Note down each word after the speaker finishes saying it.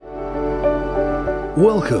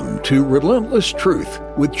Welcome to Relentless Truth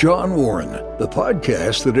with John Warren, the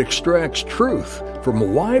podcast that extracts truth from a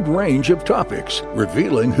wide range of topics,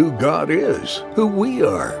 revealing who God is, who we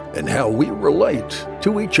are, and how we relate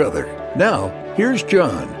to each other. Now, here's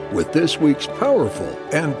John with this week's powerful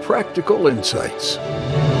and practical insights.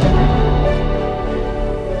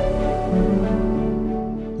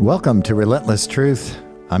 Welcome to Relentless Truth.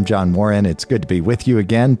 I'm John Warren. It's good to be with you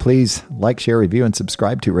again. Please like, share, review, and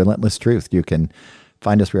subscribe to Relentless Truth. You can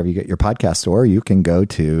find us wherever you get your podcasts, or you can go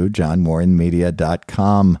to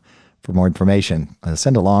johnwarrenmedia.com for more information.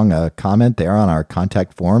 Send along a comment there on our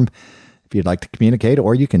contact form if you'd like to communicate,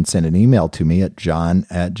 or you can send an email to me at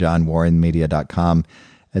john@johnwarrenmedia.com.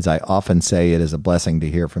 As I often say, it is a blessing to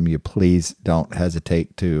hear from you. Please don't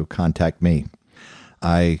hesitate to contact me.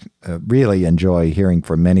 I really enjoy hearing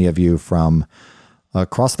from many of you from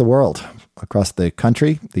across the world, across the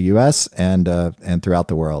country, the U.S., and throughout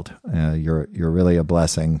the world. You're really a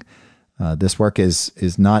blessing. This work is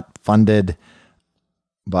not funded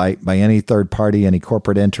by any third party, any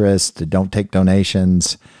corporate interest. Don't take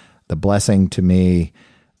donations. The blessing to me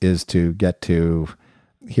is to get to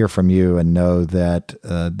hear from you and know that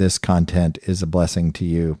this content is a blessing to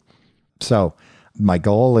you. So my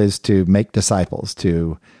goal is to make disciples,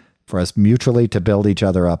 for us mutually to build each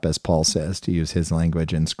other up, as Paul says, to use his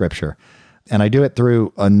language in Scripture. And I do it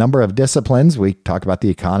through a number of disciplines. We talk about the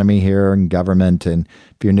economy here and government. And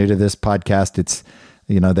if you're new to this podcast, it's,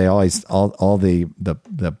 they always, all the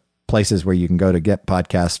places where you can go to get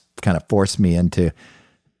podcasts kind of force me into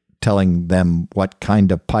telling them what kind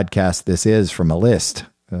of podcast this is from a list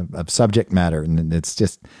of subject matter. And it's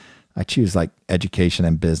just, I choose like education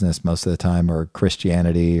and business most of the time, or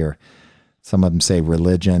Christianity, or some of them say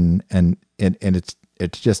religion, and it's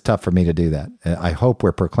just tough for me to do that. I hope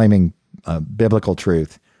we're proclaiming biblical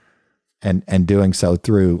truth and doing so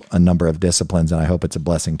through a number of disciplines, and I hope it's a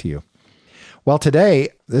blessing to you. Well, today,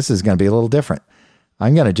 this is going to be a little different.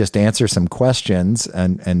 I'm going to just answer some questions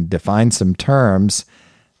and define some terms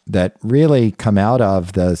that really come out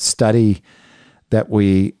of the study that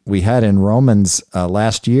we had in Romans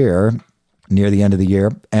last year, near the end of the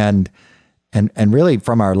year, and really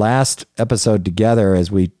from our last episode together,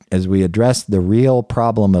 as we addressed the real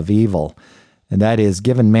problem of evil, and that is,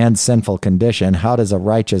 given man's sinful condition, how does a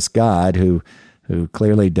righteous God who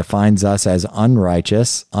clearly defines us as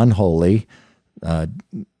unrighteous, unholy,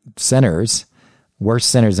 sinners, worse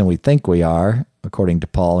sinners than we think we are, according to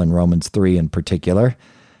Paul in Romans 3 in particular,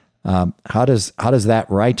 how does that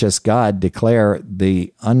righteous God declare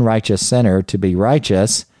the unrighteous sinner to be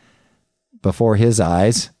righteous before his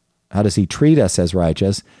eyes? How does he treat us as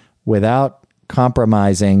righteous without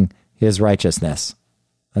compromising his righteousness?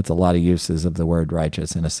 That's a lot of uses of the word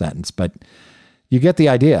righteous in a sentence, but you get the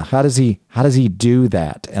idea. How does he do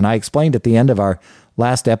that? And I explained at the end of our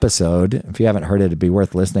last episode, if you haven't heard it, it'd be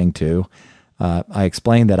worth listening to. I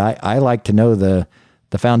explained that I like to know the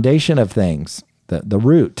foundation of things, the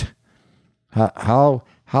root. How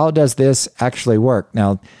does this actually work?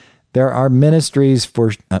 Now, there are mysteries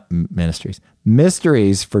for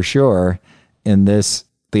sure in this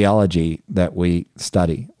theology that we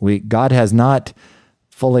study. God has not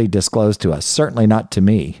fully disclosed to us, certainly not to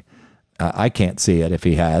me. I can't see it if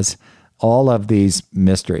he has, all of these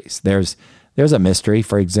mysteries. There's a mystery,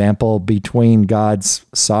 for example, between God's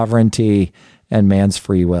sovereignty and man's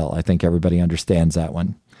free will. I think everybody understands that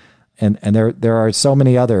one. And there are so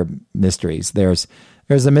many other mysteries. There's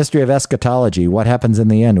the mystery of eschatology. What happens in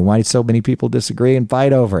the end, and why so many people disagree and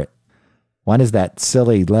fight over it? Why does that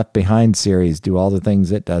silly Left Behind series do all the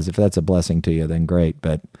things it does? If that's a blessing to you, then great,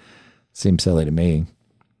 but it seems silly to me.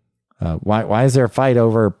 Why is there a fight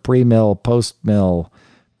over pre-mill, post-mill,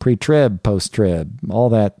 pre-trib, post-trib, all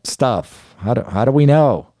that stuff? How do we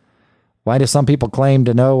know? Why do some people claim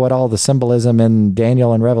to know what all the symbolism in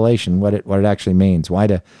Daniel and Revelation, what it actually means?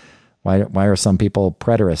 Why are some people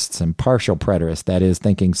preterists and partial preterists? That is,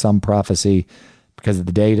 thinking some prophecy, because of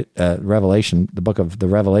the date Revelation, the book of the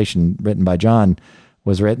Revelation written by John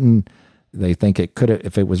was written, they think it could have,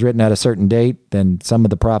 if it was written at a certain date, then some of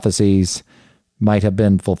the prophecies might have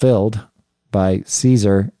been fulfilled by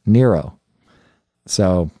Caesar Nero.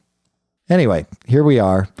 So anyway, here we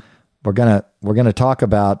are. We're gonna talk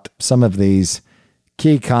about some of these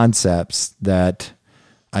key concepts that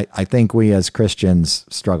I think we as Christians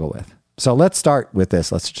struggle with. So let's start with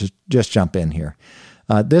this. Let's just jump in here.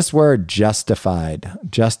 This word justified,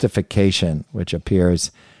 justification, which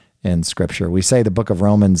appears in Scripture. We say the book of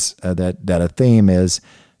Romans that a theme is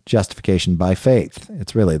justification by faith.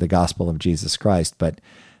 It's really the gospel of Jesus Christ, but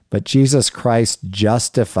Jesus Christ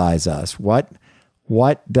justifies us. What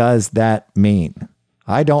does that mean?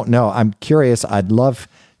 I don't know. I'm curious. I'd love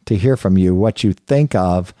to hear from you what you think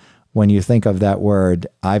of when you think of that word,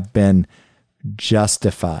 I've been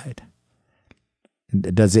justified.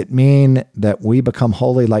 Does it mean that we become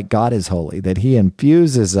holy like God is holy, that he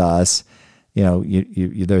infuses us?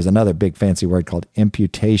 There's another big fancy word called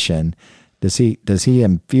imputation. Does he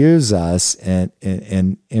infuse us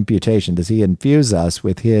in imputation? Does he infuse us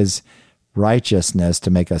with his righteousness to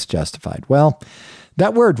make us justified? Well,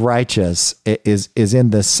 that word righteous is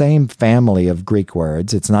in the same family of Greek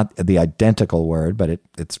words. It's not the identical word, but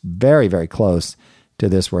it's very, very close to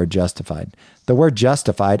this word justified. The word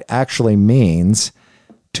justified actually means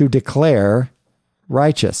to declare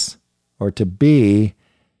righteous or to be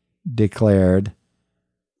declared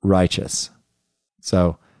righteous.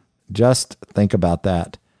 So just think about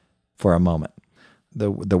that for a moment. The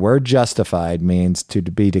word justified means to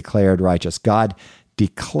be declared righteous. God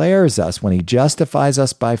declares us when he justifies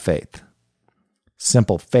us by faith.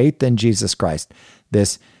 Simple faith in Jesus Christ.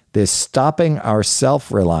 This stopping our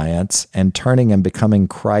self-reliance and turning and becoming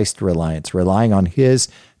Christ-reliance, relying on his,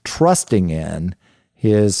 trusting in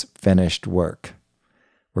his finished work.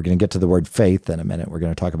 We're going to get to the word faith in a minute. We're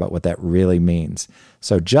going to talk about what that really means.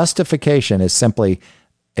 So justification is simply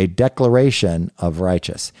a declaration of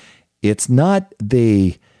righteous. It's not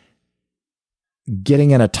the getting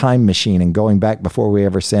in a time machine and going back before we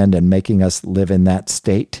ever sinned and making us live in that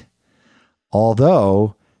state.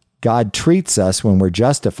 Although God treats us when we're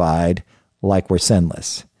justified like we're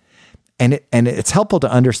sinless. And it's helpful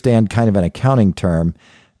to understand kind of an accounting term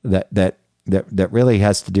that really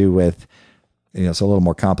has to do with, it's a little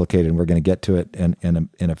more complicated, and we're going to get to it in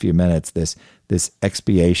a few minutes, this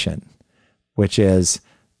expiation, which is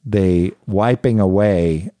the wiping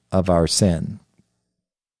away of our sin.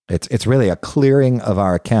 It's really a clearing of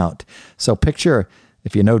our account. So picture,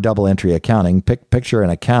 if you know double entry accounting, picture an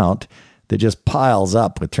account that just piles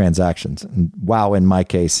up with transactions. And wow, in my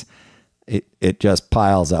case, it just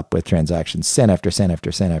piles up with transactions, sin after sin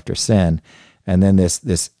after sin after sin. And then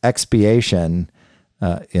this expiation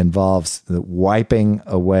involves the wiping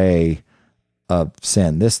away of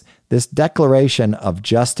sin. This declaration of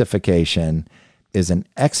justification is an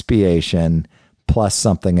expiation plus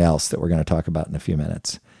something else that we're going to talk about in a few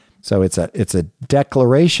minutes. So it's a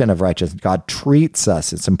declaration of righteousness. God treats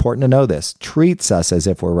us, it's important to know this, treats us as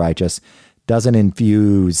if we're righteous, doesn't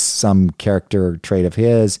infuse some character trait of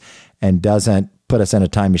his, and doesn't put us in a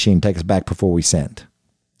time machine, take us back before we sinned.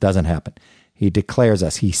 Doesn't happen. He declares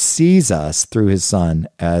us. He sees us through his Son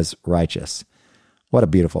as righteous. What a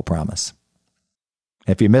beautiful promise.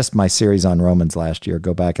 If you missed my series on Romans last year,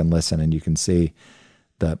 go back and listen, and you can see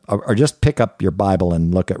or just pick up your Bible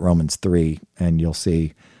and look at Romans 3, and you'll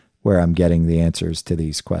see where I'm getting the answers to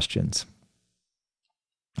these questions.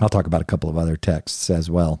 I'll talk about a couple of other texts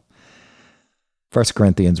as well. 1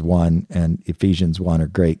 Corinthians 1 and Ephesians 1 are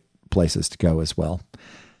great places to go as well.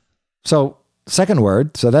 So, second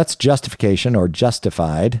word, so that's justification or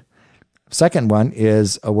justified. Second one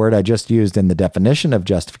is a word I just used in the definition of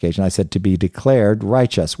justification. I said to be declared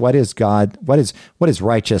righteous. What is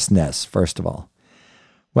righteousness, first of all?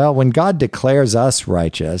 Well, when God declares us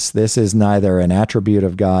righteous, this is neither an attribute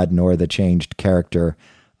of God nor the changed character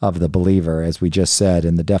of the believer, as we just said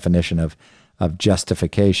in the definition of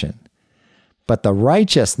justification. But the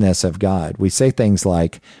righteousness of God, we say things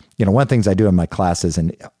like, one of the things I do in my classes,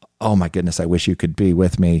 and oh my goodness, I wish you could be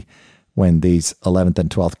with me when these 11th and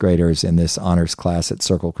 12th graders in this honors class at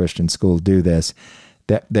Circle Christian School do this,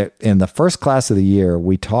 that in the first class of the year,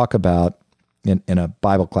 we talk about, in a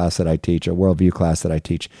Bible class that I teach, a worldview class that I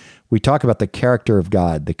teach, we talk about the character of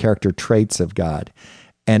God, the character traits of God.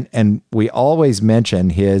 And we always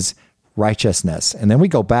mention his righteousness. And then we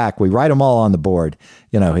go back, we write them all on the board,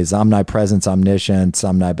 his omnipresence, omniscience,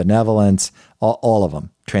 omnibenevolence, all of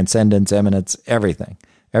them, transcendence, eminence, everything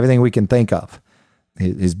we can think of.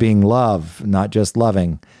 His being love, not just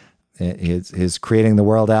loving, his creating the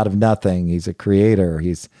world out of nothing. He's a creator.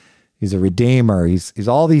 He's a redeemer. He's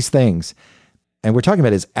all these things. And we're talking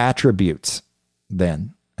about his attributes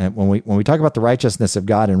then. And when we talk about the righteousness of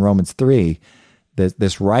God in Romans 3,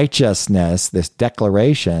 this righteousness, this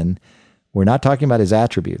declaration, we're not talking about his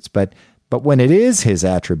attributes. But when it is his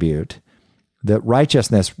attribute, the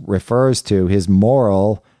righteousness refers to his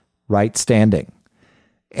moral right standing.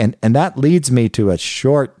 And that leads me to a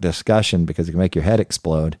short discussion, because it can make your head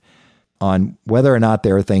explode, on whether or not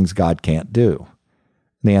there are things God can't do.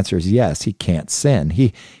 And the answer is yes, he can't sin.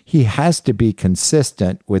 He has to be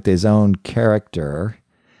consistent with his own character.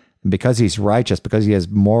 And because he's righteous, because he has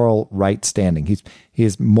moral right standing, he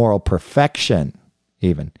has moral perfection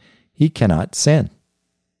even. He cannot sin.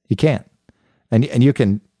 He can't. And you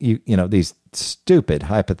can these stupid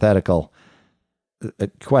hypothetical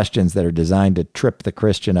questions that are designed to trip the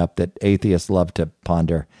Christian up that atheists love to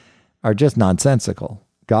ponder are just nonsensical.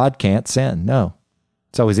 God can't sin. No.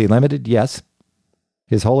 So is he limited? Yes.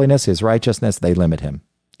 His holiness, his righteousness, they limit him.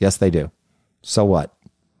 Yes, they do. So what?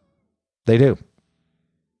 They do.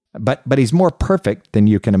 But he's more perfect than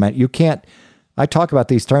you can imagine. You can't, I talk about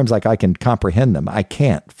these terms like I can comprehend them. I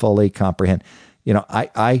can't fully comprehend. You know,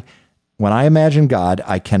 when I imagine God,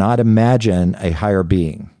 I cannot imagine a higher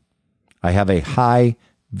being. I have a high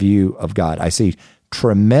view of God. I see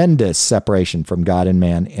tremendous separation from God and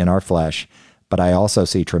man in our flesh, but I also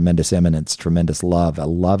see tremendous immanence, tremendous love, a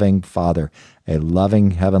loving Father, a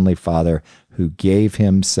loving Heavenly Father who gave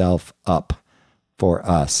himself up for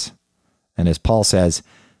us. And as Paul says,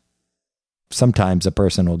 sometimes a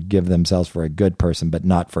person will give themselves for a good person, but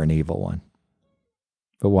not for an evil one.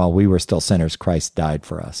 But while we were still sinners, Christ died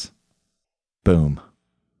for us. Boom.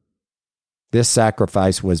 This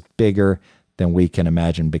sacrifice was bigger than we can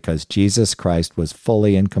imagine because Jesus Christ was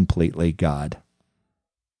fully and completely God.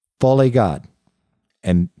 Fully God.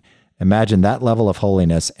 And imagine that level of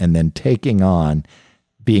holiness and then taking on,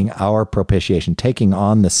 being our propitiation, taking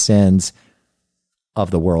on the sins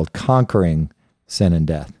of the world, conquering sin and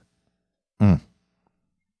death.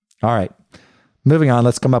 All right. Moving on,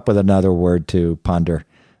 let's come up with another word to ponder.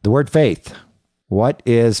 The word faith. What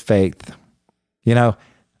is faith? You know,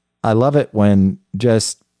 I love it when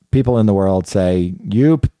just people in the world say,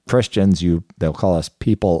 you Christians, they'll call us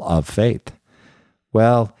people of faith.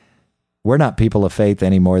 Well, we're not people of faith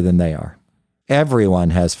any more than they are.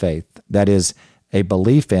 Everyone has faith. That is a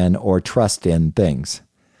belief in or trust in things.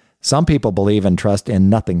 Some people believe and trust in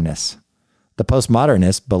nothingness. The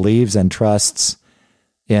postmodernist believes and trusts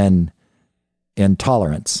in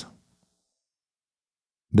tolerance.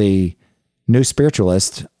 The new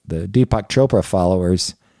spiritualists, the Deepak Chopra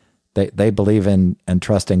followers, they believe in and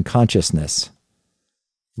trust in consciousness.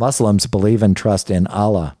 Muslims believe and trust in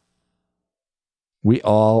Allah. We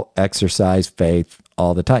all exercise faith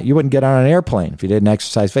all the time. You wouldn't get on an airplane if you didn't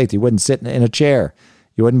exercise faith. You wouldn't sit in a chair.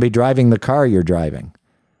 You wouldn't be driving the car you're driving.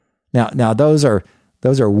 Now those are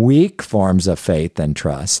weak forms of faith and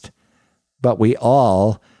trust, but we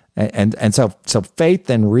all, and so faith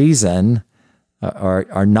and reason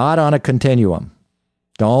are not on a continuum.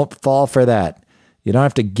 Don't fall for that. You don't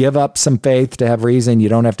have to give up some faith to have reason. You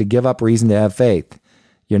don't have to give up reason to have faith.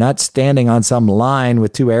 You're not standing on some line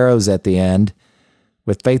with two arrows at the end,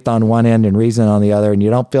 with faith on one end and reason on the other, and you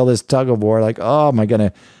don't feel this tug of war like, oh, am I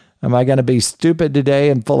gonna be stupid today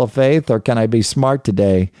and full of faith, or can I be smart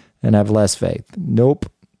today and have less faith? Nope,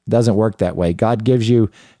 doesn't work that way. God gives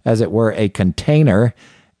you, as it were, a container,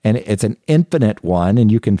 and it's an infinite one,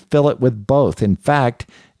 and you can fill it with both. In fact,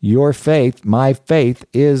 your faith, my faith,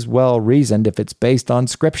 is well reasoned if it's based on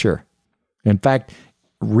Scripture. In fact,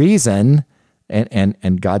 reason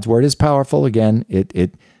and God's word is powerful. Again,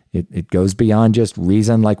 it goes beyond just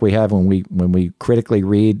reason like we have when we critically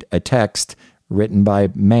read a text written by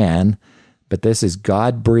man, but this is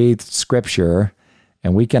God-breathed Scripture,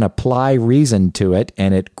 and we can apply reason to it,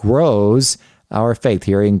 and it grows our faith.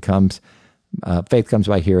 Faith comes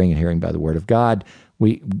by hearing, and hearing by the word of God.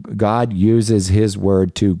 God uses his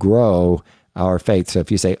word to grow our faith. So if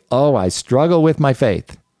you say, oh, I struggle with my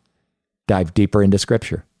faith, dive deeper into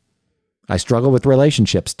Scripture. I struggle with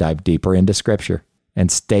relationships, dive deeper into Scripture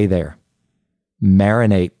and stay there.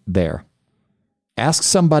 Marinate there. Ask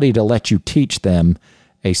somebody to let you teach them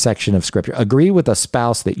a section of Scripture. Agree with a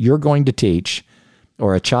spouse that you're going to teach,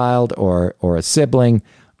 or a child, or a sibling,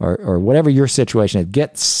 or whatever your situation is.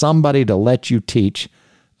 Get somebody to let you teach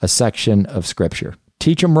a section of Scripture.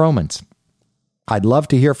 Teach them Romans. I'd love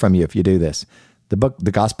to hear from you if you do this.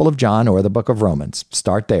 The Gospel of John or the book of Romans.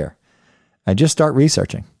 Start there. And just start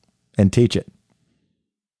researching and teach it.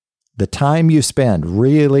 The time you spend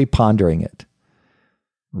really pondering it.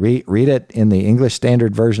 Read it in the English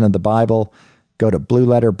Standard Version of the Bible. Go to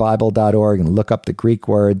blueletterbible.org and look up the Greek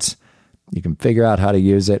words. You can figure out how to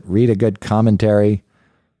use it. Read a good commentary.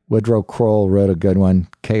 Woodrow Kroll wrote a good one,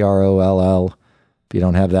 Kroll. If you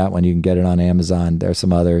don't have that one, you can get it on Amazon. There's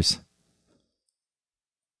some others.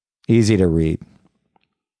 Easy to read.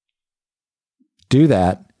 Do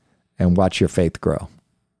that and watch your faith grow.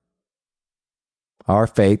 Our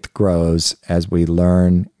faith grows as we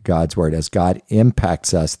learn God's word, as God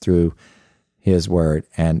impacts us through his word,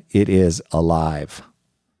 and it is alive.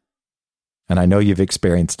 And I know you've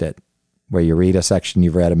experienced it, where you read a section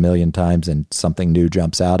you've read 1,000,000 times and something new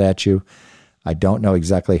jumps out at you. I don't know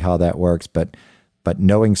exactly how that works, but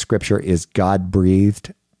knowing Scripture is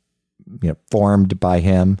God-breathed, formed by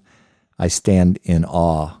him, I stand in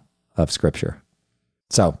awe of Scripture.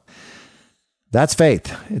 So That's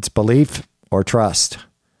faith. It's belief or trust.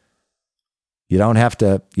 You don't have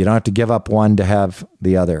to give up one to have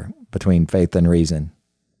the other, between faith and reason.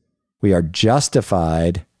 We are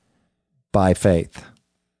justified by faith.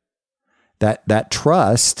 That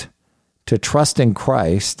trust, to trust in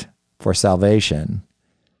Christ for salvation,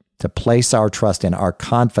 to place our trust in, our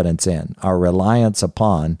confidence in, our reliance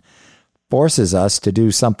upon, forces us to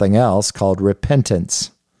do something else called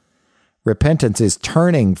repentance. Repentance is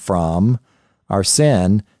turning from our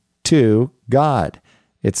sin to God.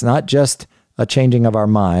 It's not just a changing of our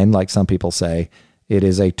mind, like some people say. It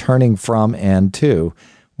is a turning from and to.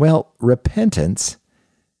 Well, repentance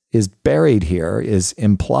is buried here, is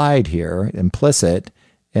implied here, implicit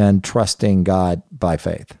in trusting God by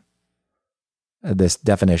faith. This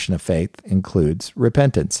definition of faith includes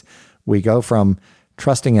repentance. We go from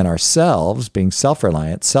trusting in ourselves, being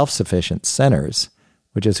self-reliant, self-sufficient sinners,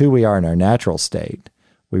 which is who we are in our natural state.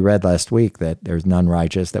 We read last week that there's none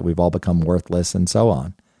righteous, that we've all become worthless, and so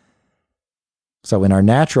on. So in our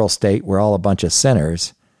natural state, we're all a bunch of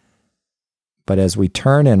sinners. But as we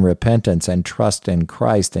turn in repentance and trust in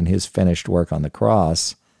Christ and his finished work on the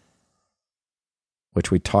cross, which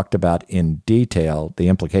we talked about in detail, the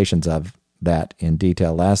implications of that in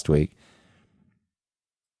detail last week,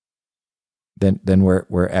 then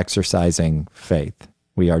we're exercising faith.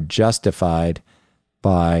 We are justified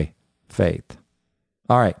by faith.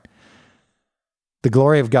 All right. The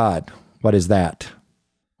glory of God, what is that?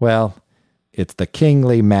 Well, it's the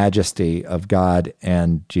kingly majesty of God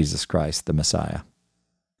and Jesus Christ, the Messiah.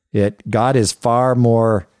 God is far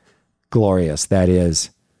more glorious, that is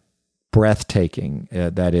breathtaking,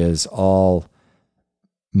 that is all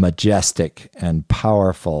majestic and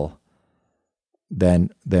powerful than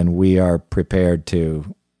we are prepared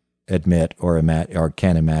to admit or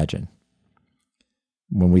can imagine.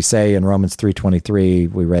 When we say in Romans 3:23,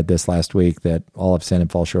 we read this last week, that all have sinned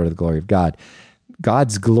and fall short of the glory of God.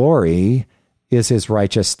 God's glory is his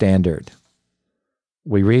righteous standard.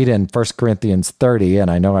 We read in 1 Corinthians 30,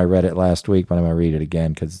 and I know I read it last week, but I'm going to read it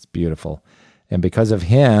again because it's beautiful. And because of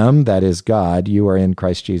him, that is God, you are in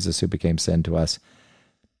Christ Jesus, who became to us,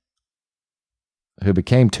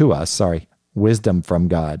 wisdom from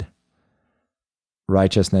God,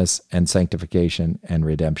 righteousness and sanctification and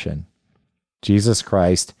redemption. Jesus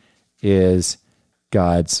Christ is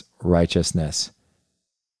God's righteousness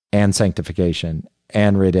and sanctification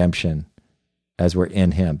and redemption as we're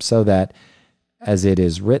in him, so that, as it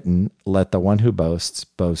is written, let the one who boasts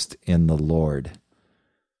boast in the Lord.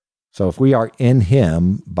 So if we are in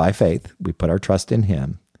him by faith, we put our trust in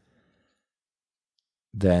him,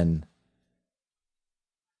 then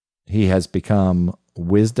he has become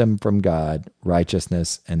wisdom from God,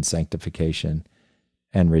 righteousness and sanctification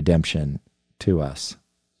and redemption to us.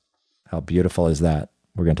 How beautiful is that?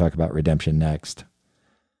 We're going to talk about redemption next.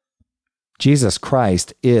 Jesus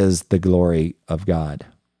Christ is the glory of God,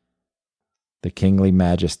 the kingly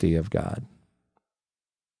majesty of God.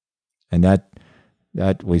 And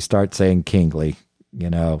that we start saying kingly,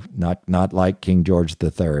 not like King George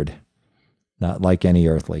III, not like any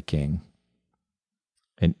earthly king.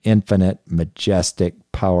 An infinite, majestic,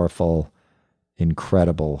 powerful,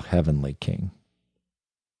 incredible heavenly king,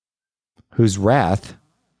 whose wrath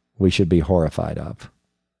we should be horrified of.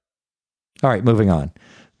 All right, moving on.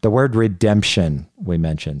 The word redemption we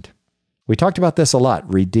mentioned. We talked about this a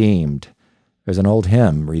lot, redeemed. There's an old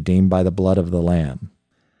hymn, redeemed by the blood of the Lamb.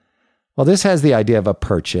 Well, this has the idea of a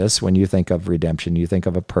purchase. When you think of redemption, you think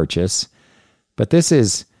of a purchase. But this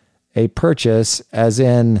is a purchase as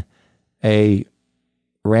in a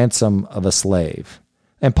ransom of a slave.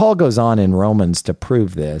 And Paul goes on in Romans to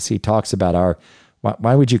prove this. He talks about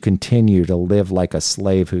why would you continue to live like a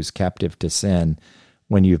slave who's captive to sin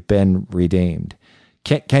when you've been redeemed?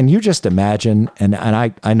 Can you just imagine, and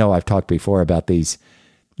I know I've talked before about these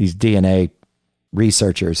DNA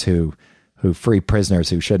researchers who free prisoners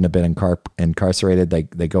who shouldn't have been incarcerated.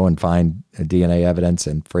 They go and find DNA evidence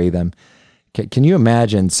and free them. Can you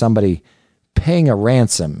imagine somebody paying a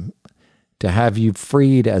ransom to have you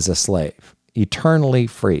freed as a slave, eternally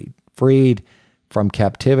freed from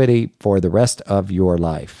captivity for the rest of your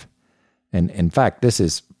life? And in fact, this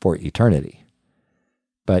is for eternity.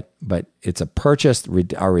 But it's a purchase.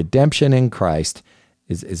 Our redemption in Christ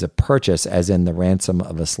is a purchase, as in the ransom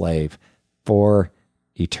of a slave, for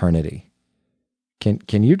eternity.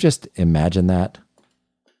 Can you just imagine that?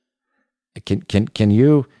 Can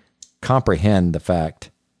you comprehend the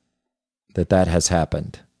fact that has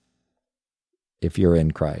happened? If you're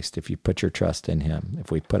in Christ, if you put your trust in him,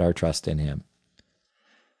 if we put our trust in him.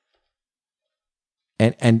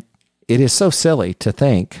 And it is so silly to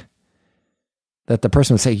think that the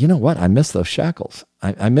person would say, you know what? I miss those shackles.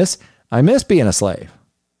 I miss being a slave.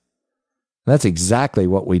 And that's exactly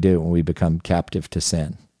what we do when we become captive to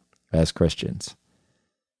sin as Christians.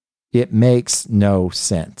 It makes no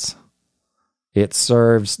sense. It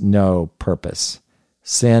serves no purpose.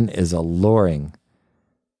 Sin is alluring,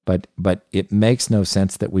 but it makes no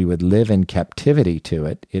sense that we would live in captivity to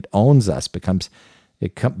it. It owns us, becomes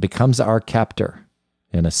our captor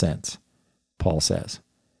in a sense, Paul says.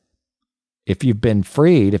 If you've been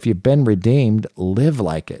freed, if you've been redeemed, live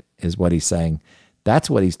like it, is what he's saying. That's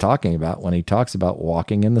what he's talking about when he talks about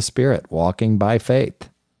walking in the Spirit, walking by faith.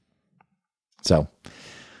 So,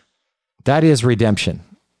 that is redemption.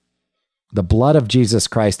 The blood of Jesus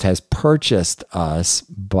Christ has purchased us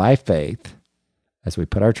by faith as we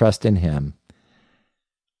put our trust in him,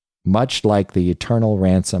 much like the eternal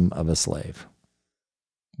ransom of a slave.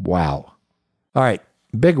 Wow. All right,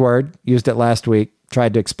 big word, used it last week,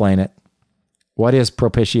 tried to explain it. What is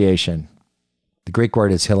propitiation? The Greek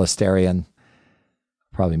word is hilasterion.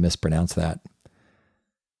 Probably mispronounced that.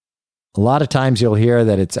 A lot of times you'll hear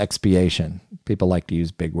that it's expiation. People like to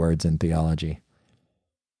use big words in theology.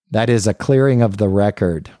 That is a clearing of the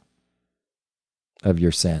record of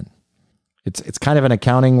your sin. It's kind of an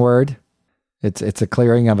accounting word. It's a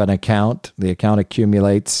clearing of an account. The account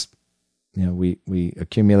accumulates. We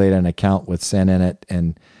accumulate an account with sin in it,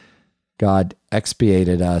 and God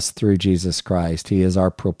expiated us through Jesus Christ. He is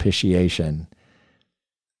our propitiation.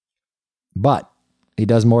 But he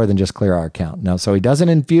does more than just clear our account. No, so he doesn't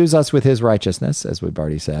infuse us with his righteousness, as we've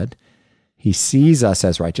already said. He sees us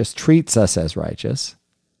as righteous, treats us as righteous,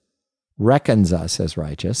 reckons us as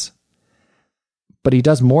righteous. But he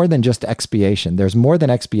does more than just expiation. There's more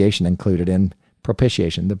than expiation included in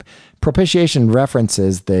propitiation. The propitiation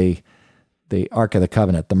references the Ark of the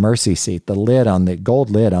Covenant, the mercy seat, the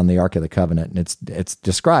gold lid on the Ark of the Covenant. And it's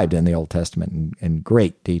described in the Old Testament in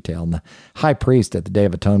great detail. And the high priest at the Day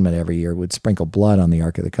of Atonement every year would sprinkle blood on the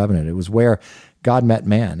Ark of the Covenant. It was where God met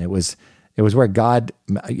man. It was where God,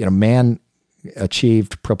 man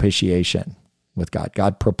achieved propitiation with God.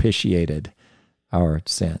 God propitiated our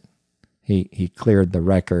sin. He cleared the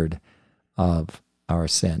record of our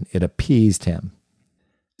sin. It appeased him.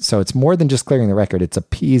 So it's more than just clearing the record, it's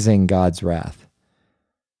appeasing God's wrath.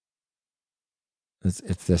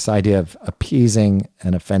 It's this idea of appeasing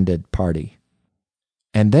an offended party.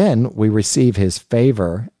 And then we receive his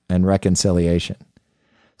favor and reconciliation.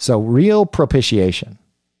 So real propitiation,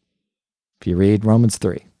 if you read Romans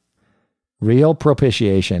 3, real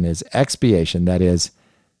propitiation is expiation, that is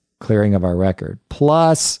clearing of our record,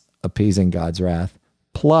 plus appeasing God's wrath,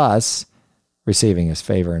 plus receiving his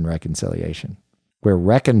favor and reconciliation. We're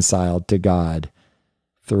reconciled to God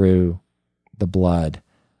through the blood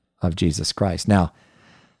of Jesus Christ. Now,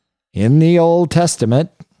 in the Old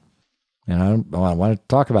Testament, and I want to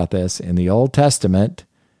talk about this, in the Old Testament,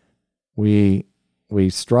 we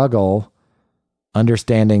struggle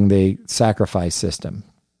understanding the sacrifice system.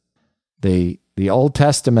 The Old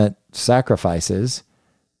Testament sacrifices,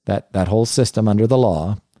 that whole system under the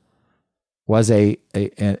law, was an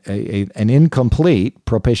incomplete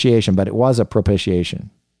propitiation, but it was a propitiation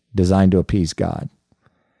designed to appease God.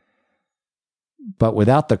 But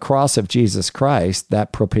without the cross of Jesus Christ,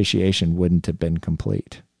 that propitiation wouldn't have been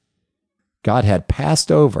complete. God had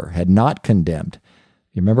passed over, had not condemned.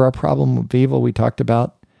 You remember our problem with evil we talked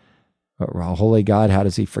about? A holy God, how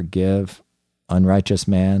does he forgive unrighteous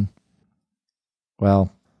man?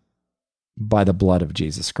 Well, by the blood of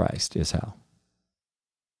Jesus Christ is how.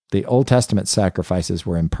 The Old Testament sacrifices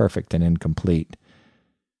were imperfect and incomplete.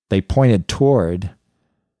 They pointed toward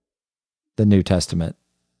the New Testament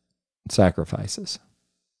sacrifices.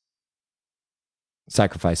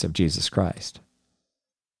 Sacrifice of Jesus Christ.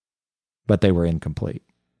 But they were incomplete.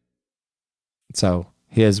 So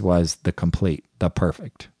his was the complete, the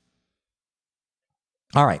perfect.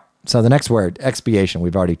 All right, so the next word, expiation,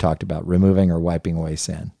 we've already talked about, removing or wiping away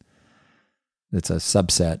sin. It's a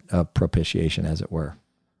subset of propitiation, as it were.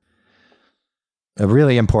 A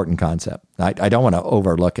really important concept. I don't want to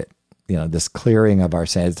overlook it. This clearing of our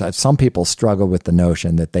sins. Some people struggle with the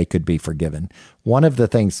notion that they could be forgiven. One of the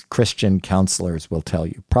things Christian counselors will tell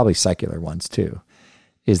you, probably secular ones too,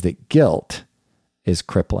 is that guilt is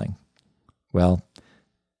crippling. Well,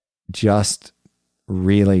 just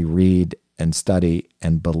really read and study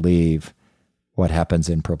and believe what happens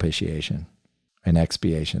in propitiation and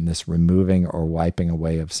expiation, this removing or wiping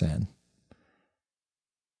away of sin.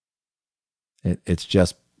 It's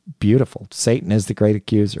just beautiful. Satan is the great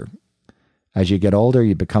accuser. As you get older,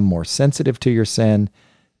 you become more sensitive to your sin.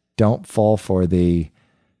 Don't fall for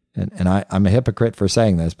I'm a hypocrite for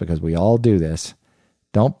saying this because we all do this.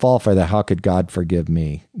 Don't fall for the "how could God forgive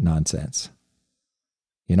me" nonsense.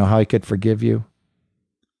 You know how he could forgive you?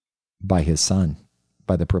 By his Son,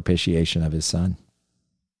 by the propitiation of his Son,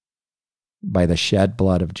 by the shed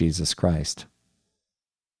blood of Jesus Christ.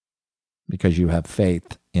 Because you have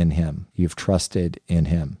faith in him. You've trusted in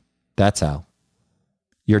him. That's how.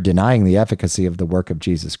 You're denying the efficacy of the work of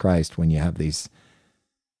Jesus Christ when you have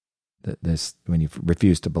when you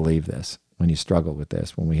refuse to believe this, when you struggle with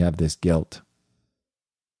this, when we have this guilt,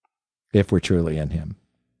 if we're truly in him.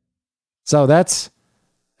 So that's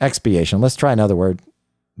expiation. Let's try another word.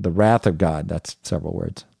 The wrath of God. That's several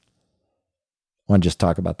words. I want to just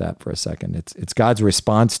talk about that for a second. It's God's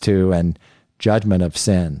response to and judgment of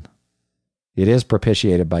sin. It is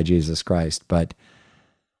propitiated by Jesus Christ, but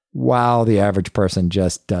wow, the average person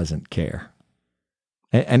just doesn't care.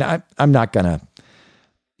 And I'm not going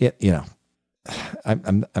to,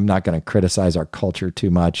 I'm not going to criticize our culture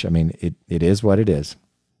too much. I mean, it is what it is,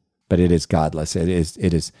 but it is godless. It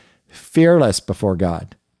is fearless before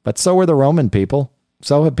God. But so were the Roman people.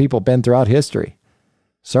 So have people been throughout history.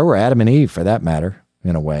 So were Adam and Eve, for that matter,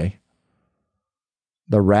 in a way.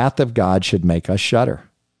 The wrath of God should make us shudder.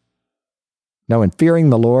 No, and fearing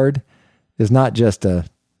the Lord is not just I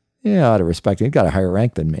ought to respect him. He's got a higher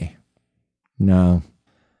rank than me. No,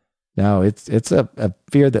 it's a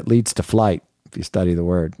fear that leads to flight. If you study the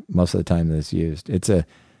word, most of the time that it's used, it's a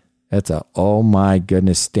oh my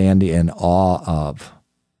goodness, stand in awe of.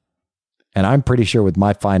 And I'm pretty sure with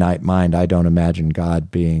my finite mind, I don't imagine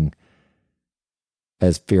God being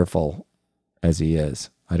as fearful as he is.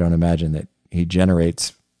 I don't imagine that he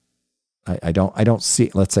generates. I don't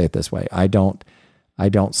see. Let's say it this way. I don't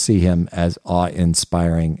see him as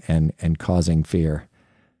awe-inspiring and causing fear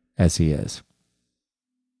as he is.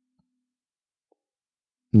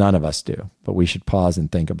 None of us do, but we should pause and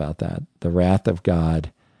think about that. The wrath of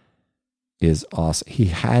God is awesome. He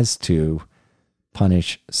has to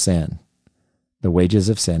punish sin. The wages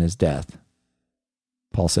of sin is death.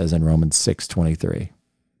 Paul says in Romans 6:23.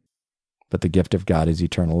 But the gift of God is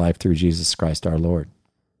eternal life through Jesus Christ our Lord.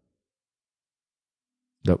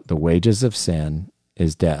 The wages of sin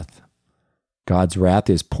is death. God's wrath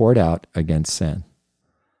is poured out against sin.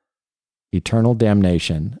 Eternal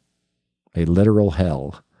damnation, a literal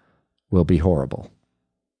hell, will be horrible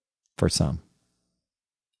for some.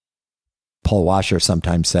 Paul Washer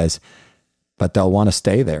sometimes says, but they'll want to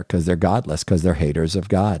stay there because they're godless, because they're haters of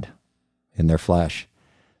God in their flesh.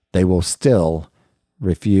 They will still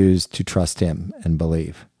refuse to trust him and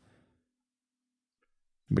believe.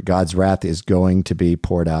 But God's wrath is going to be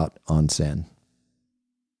poured out on sin.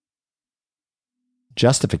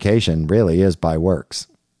 Justification really is by works,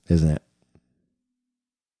 isn't it?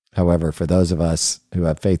 However, for those of us who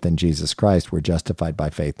have faith in Jesus Christ, we're justified by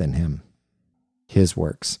faith in him. His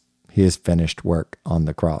works, his finished work on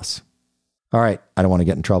the cross. All right, I don't want to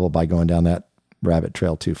get in trouble by going down that rabbit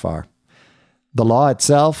trail too far. The law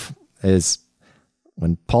itself is,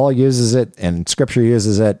 when Paul uses it and Scripture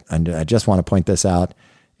uses it, and I just want to point this out,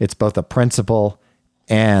 it's both a principle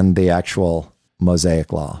and the actual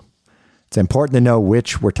Mosaic law. It's important to know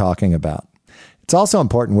which we're talking about. It's also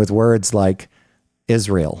important with words like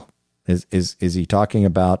Israel. Is he talking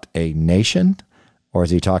about a nation, or is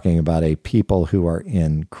he talking about a people who are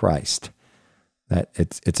in Christ? That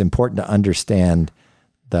it's important to understand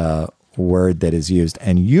the word that is used.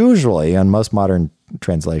 And usually on most modern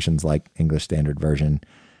translations like English Standard Version,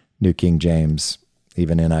 New King James,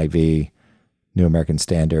 even NIV, New American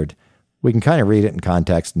Standard, we can kind of read it in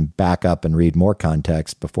context and back up and read more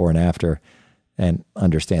context before and after and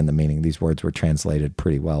understand the meaning. These words were translated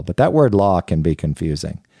pretty well, but that word law can be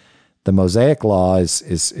confusing. The Mosaic law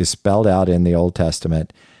is spelled out in the Old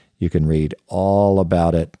Testament. You can read all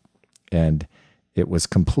about it, and it was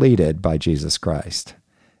completed by Jesus Christ.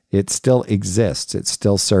 It still exists. It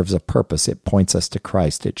still serves a purpose. It points us to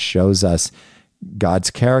Christ. It shows us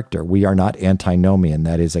God's character. We are not antinomian,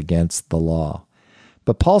 that is against the law.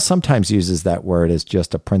 But Paul sometimes uses that word as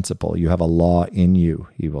just a principle. You have a law in you,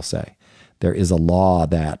 he will say. There is a law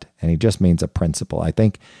that, and he just means a principle. I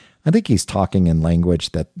think he's talking in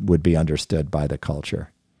language that would be understood by the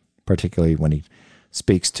culture, particularly when he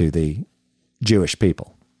speaks to the Jewish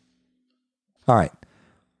people. All right,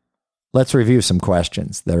 let's review some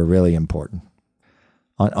questions that are really important.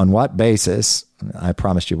 On what basis, I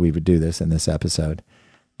promised you we would do this in this episode,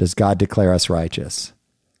 does God declare us righteous?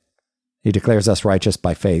 He declares us righteous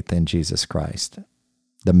by faith in Jesus Christ.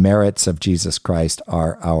 The merits of Jesus Christ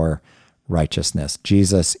are our righteousness.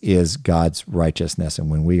 Jesus is God's righteousness.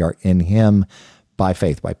 And when we are in him by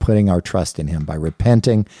faith, by putting our trust in him, by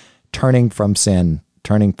repenting, turning from sin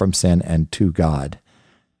and to God,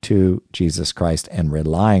 to Jesus Christ and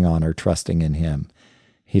relying on or trusting in him,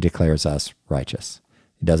 he declares us righteous.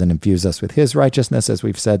 He doesn't infuse us with his righteousness, as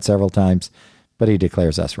we've said several times, but he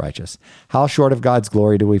declares us righteous. How short of God's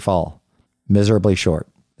glory do we fall? Miserably short.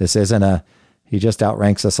 This isn't he just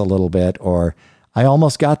outranks us a little bit, or I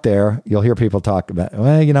almost got there. You'll hear people talk about,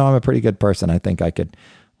 well, I'm a pretty good person. I think I could.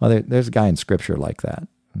 Well, there's a guy in Scripture like that.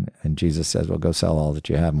 And Jesus says, well, go sell all that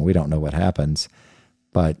you have. And we don't know what happens,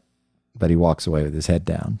 but he walks away with his head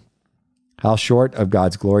down. How short of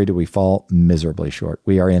God's glory do we fall? Miserably short.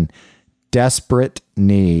 We are in desperate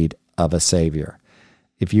need of a Savior.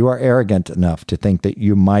 If you are arrogant enough to think that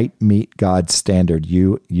you might meet God's standard,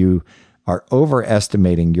 you are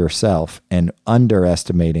overestimating yourself and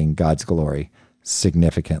underestimating God's glory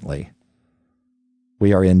significantly.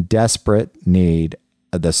 We are in desperate need.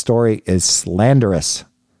 The story is slanderous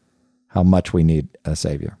how much we need a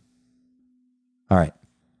Savior. All right.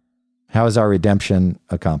 How is our redemption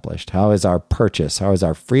accomplished? How is our purchase? How is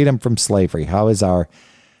our freedom from slavery? How is our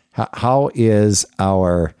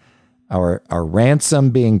ransom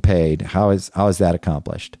being paid? How is that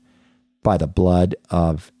accomplished? By the blood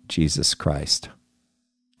of Jesus Christ.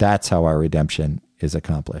 That's how our redemption is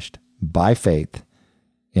accomplished, by faith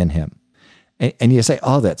in him. And you say,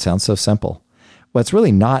 oh, that sounds so simple. Well, it's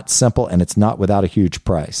really not simple, and it's not without a huge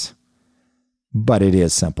price. But it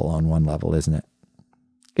is simple on one level, isn't it?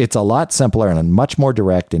 It's a lot simpler and much more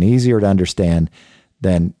direct and easier to understand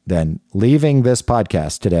than leaving this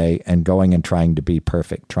podcast today and going and trying to be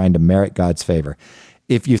perfect, trying to merit God's favor.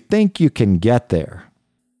 If you think you can get there,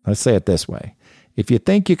 let's say it this way. If you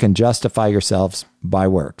think you can justify yourselves by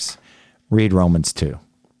works, read Romans 2.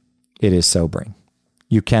 It is sobering.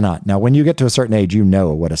 You cannot. Now, when you get to a certain age, you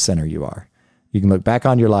know what a sinner you are. You can look back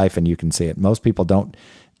on your life and you can see it. Most people don't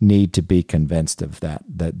need to be convinced of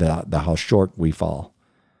that how short we fall,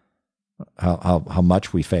 how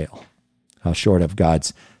much we fail, how short of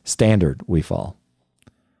God's standard we fall.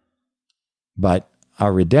 But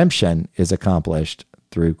our redemption is accomplished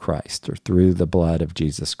through Christ, or through the blood of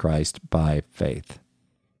Jesus Christ by faith.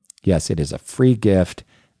 Yes, it is a free gift.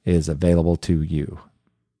 It is available to you.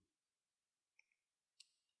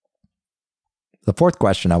 The fourth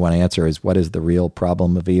question I want to answer is, what is the real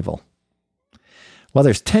problem of evil? Well,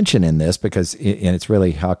 there's tension in this because it's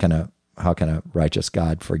really how can a righteous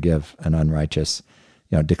God forgive an unrighteous,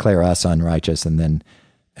 declare us unrighteous and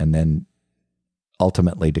then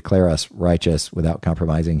ultimately declare us righteous without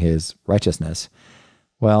compromising his righteousness.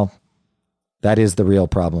 Well, that is the real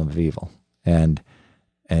problem of evil. And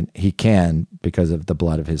he can because of the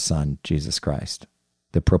blood of his son, Jesus Christ,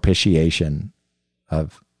 the propitiation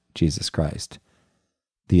of Jesus Christ,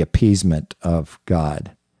 the appeasement of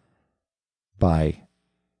God by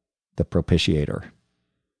the propitiator.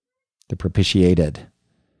 The propitiated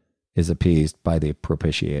is appeased by the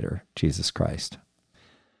propitiator, Jesus Christ.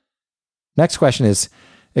 Next question is,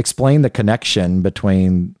 explain the connection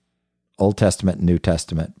between Old Testament and New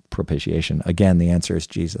Testament propitiation. Again, the answer is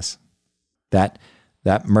Jesus. That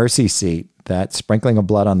mercy seat, that sprinkling of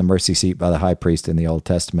blood on the mercy seat by the high priest in the Old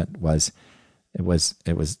Testament was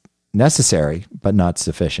necessary, but not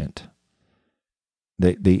sufficient.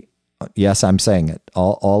 Yes, I'm saying it.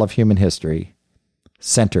 All of human history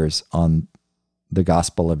centers on the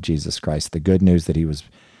gospel of Jesus Christ, the good news that he was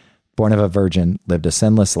born of a virgin, lived a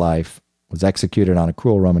sinless life, was executed on a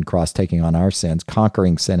cruel Roman cross, taking on our sins,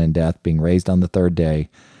 conquering sin and death, being raised on the third day.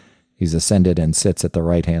 He's ascended and sits at the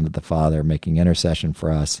right hand of the Father, making intercession for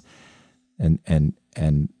us. And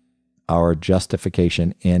our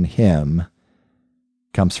justification in him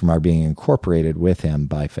comes from our being incorporated with him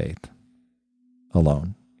by faith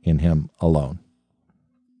alone, in him alone.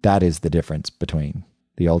 That is the difference between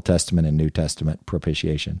the Old Testament and New Testament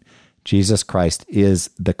propitiation. Jesus Christ is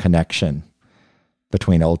the connection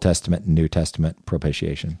between Old Testament and New Testament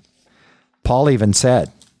propitiation. Paul even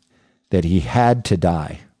said that he had to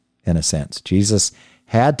die, in a sense. Jesus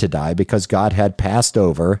had to die because God had passed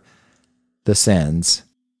over the sins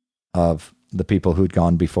of the people who'd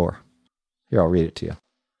gone before. Here, I'll read it to you.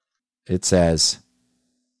 It says,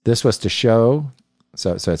 this was to show,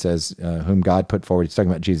 so it says, whom God put forward, he's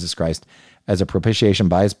talking about Jesus Christ, as a propitiation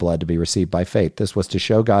by his blood to be received by faith. This was to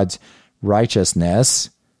show God's righteousness,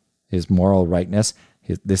 his moral rightness.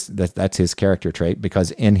 That's his character trait,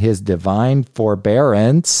 because in his divine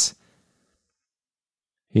forbearance,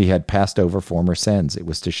 he had passed over former sins. It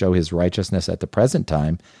was to show his righteousness at the present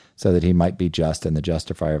time, so that he might be just and the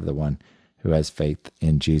justifier of the one who has faith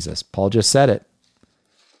in Jesus. Paul just said it.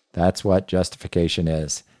 That's what justification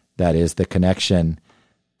is. That is the connection.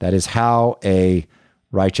 That is how a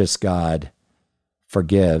righteous God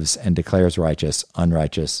forgives and declares righteous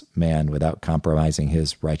unrighteous man without compromising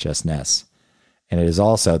his righteousness. And it is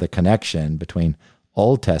also the connection between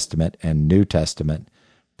Old Testament and New Testament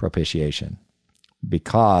propitiation,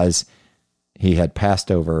 because he had passed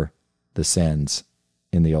over the sins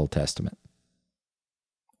in the Old Testament.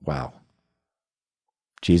 Wow.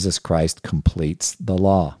 Jesus Christ completes the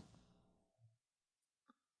law.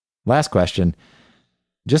 Last question.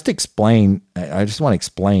 I just want to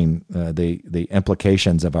explain the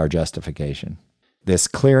implications of our justification. This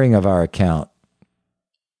clearing of our account,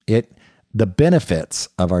 the benefits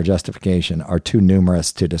of our justification are too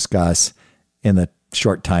numerous to discuss in the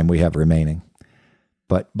short time we have remaining.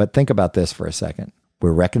 But think about this for a second.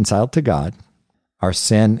 We're reconciled to God. Our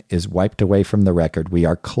sin is wiped away from the record. We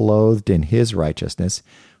are clothed in his righteousness.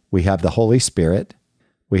 We have the Holy Spirit.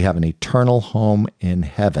 We have an eternal home in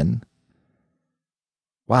heaven.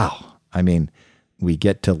 Wow. I mean, we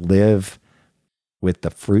get to live with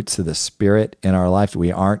the fruits of the Spirit in our life.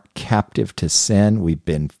 We aren't captive to sin. We've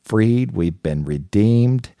been freed. We've been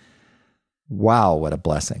redeemed. Wow, what a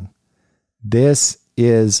blessing. This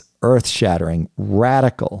is earth-shattering,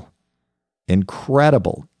 radical,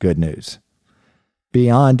 incredible good news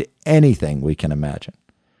beyond anything we can imagine.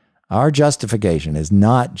 Our justification is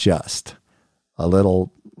not just a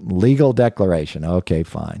little legal declaration. Okay,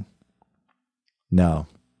 fine. No,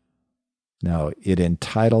 it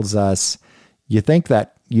entitles us. You think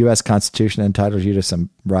that U.S. Constitution entitles you to some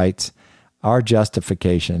rights? Our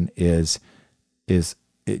justification it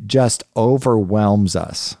just overwhelms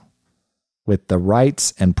us with the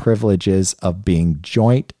rights and privileges of being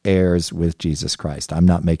joint heirs with Jesus Christ. I'm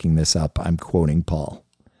not making this up. I'm quoting Paul.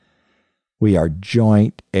 We are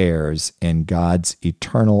joint heirs in God's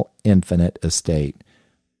eternal, infinite estate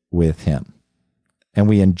with him. And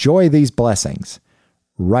we enjoy these blessings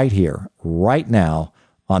right here, right now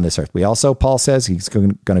on this earth. We also, Paul says, he's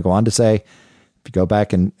going to go on to say, if you go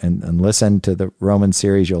back and listen to the Roman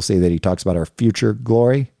series, you'll see that he talks about our future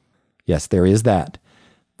glory. Yes, there is that.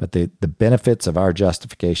 But the benefits of our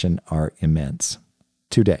justification are immense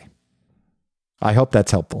today. I hope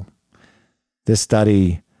that's helpful. This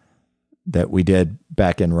study that we did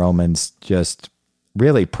back in Romans just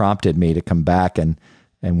really prompted me to come back and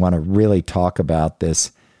want to really talk about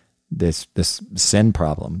this sin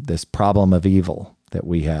problem, this problem of evil that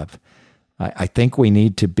we have. I think we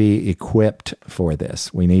need to be equipped for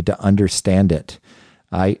this. We need to understand it.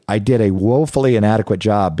 I did a woefully inadequate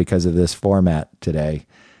job because of this format today,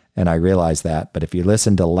 and I realize that. But if you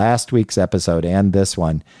listen to last week's episode and this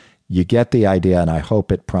one, you get the idea, and I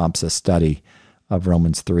hope it prompts a study of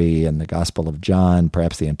Romans 3 and the Gospel of John,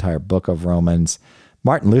 perhaps the entire book of Romans.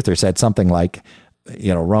 Martin Luther said something like,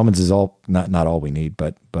 Romans is all not all we need,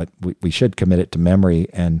 but we should commit it to memory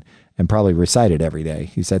and probably recite it every day.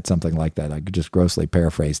 He said something like that. I just grossly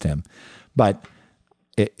paraphrased him. But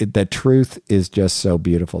the truth is just so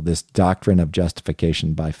beautiful. This doctrine of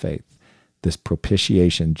justification by faith, this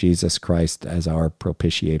propitiation, Jesus Christ as our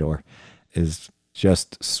propitiator, is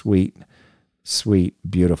just sweet, sweet,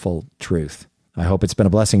 beautiful truth. I hope it's been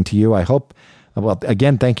a blessing to you.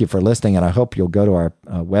 Again, thank you for listening, and I hope you'll go to our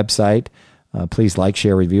website. Please like,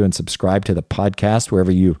 share, review, and subscribe to the podcast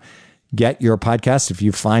wherever you get your podcast. If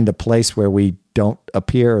you find a place where we don't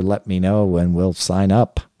appear, let me know and we'll sign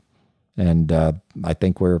up. And I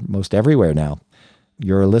think we're most everywhere now.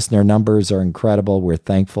 Your listener numbers are incredible. We're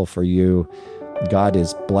thankful for you. God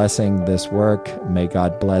is blessing this work. May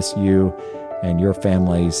God bless you and your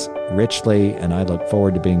families richly. And I look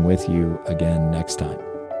forward to being with you again next time.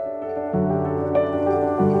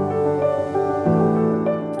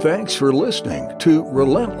 Thanks for listening to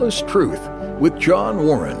Relentless Truth with John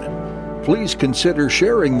Warren. Please consider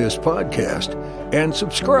sharing this podcast and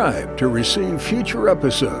subscribe to receive future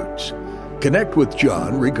episodes. Connect with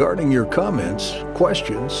John regarding your comments,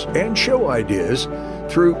 questions, and show ideas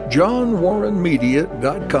through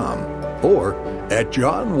johnwarrenmedia.com or at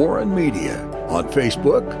John Warren Media on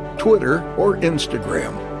Facebook, Twitter, or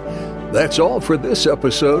Instagram. That's all for this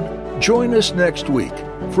episode. Join us next week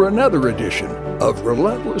for another edition of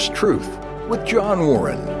Relentless Truth with John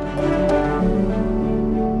Warren.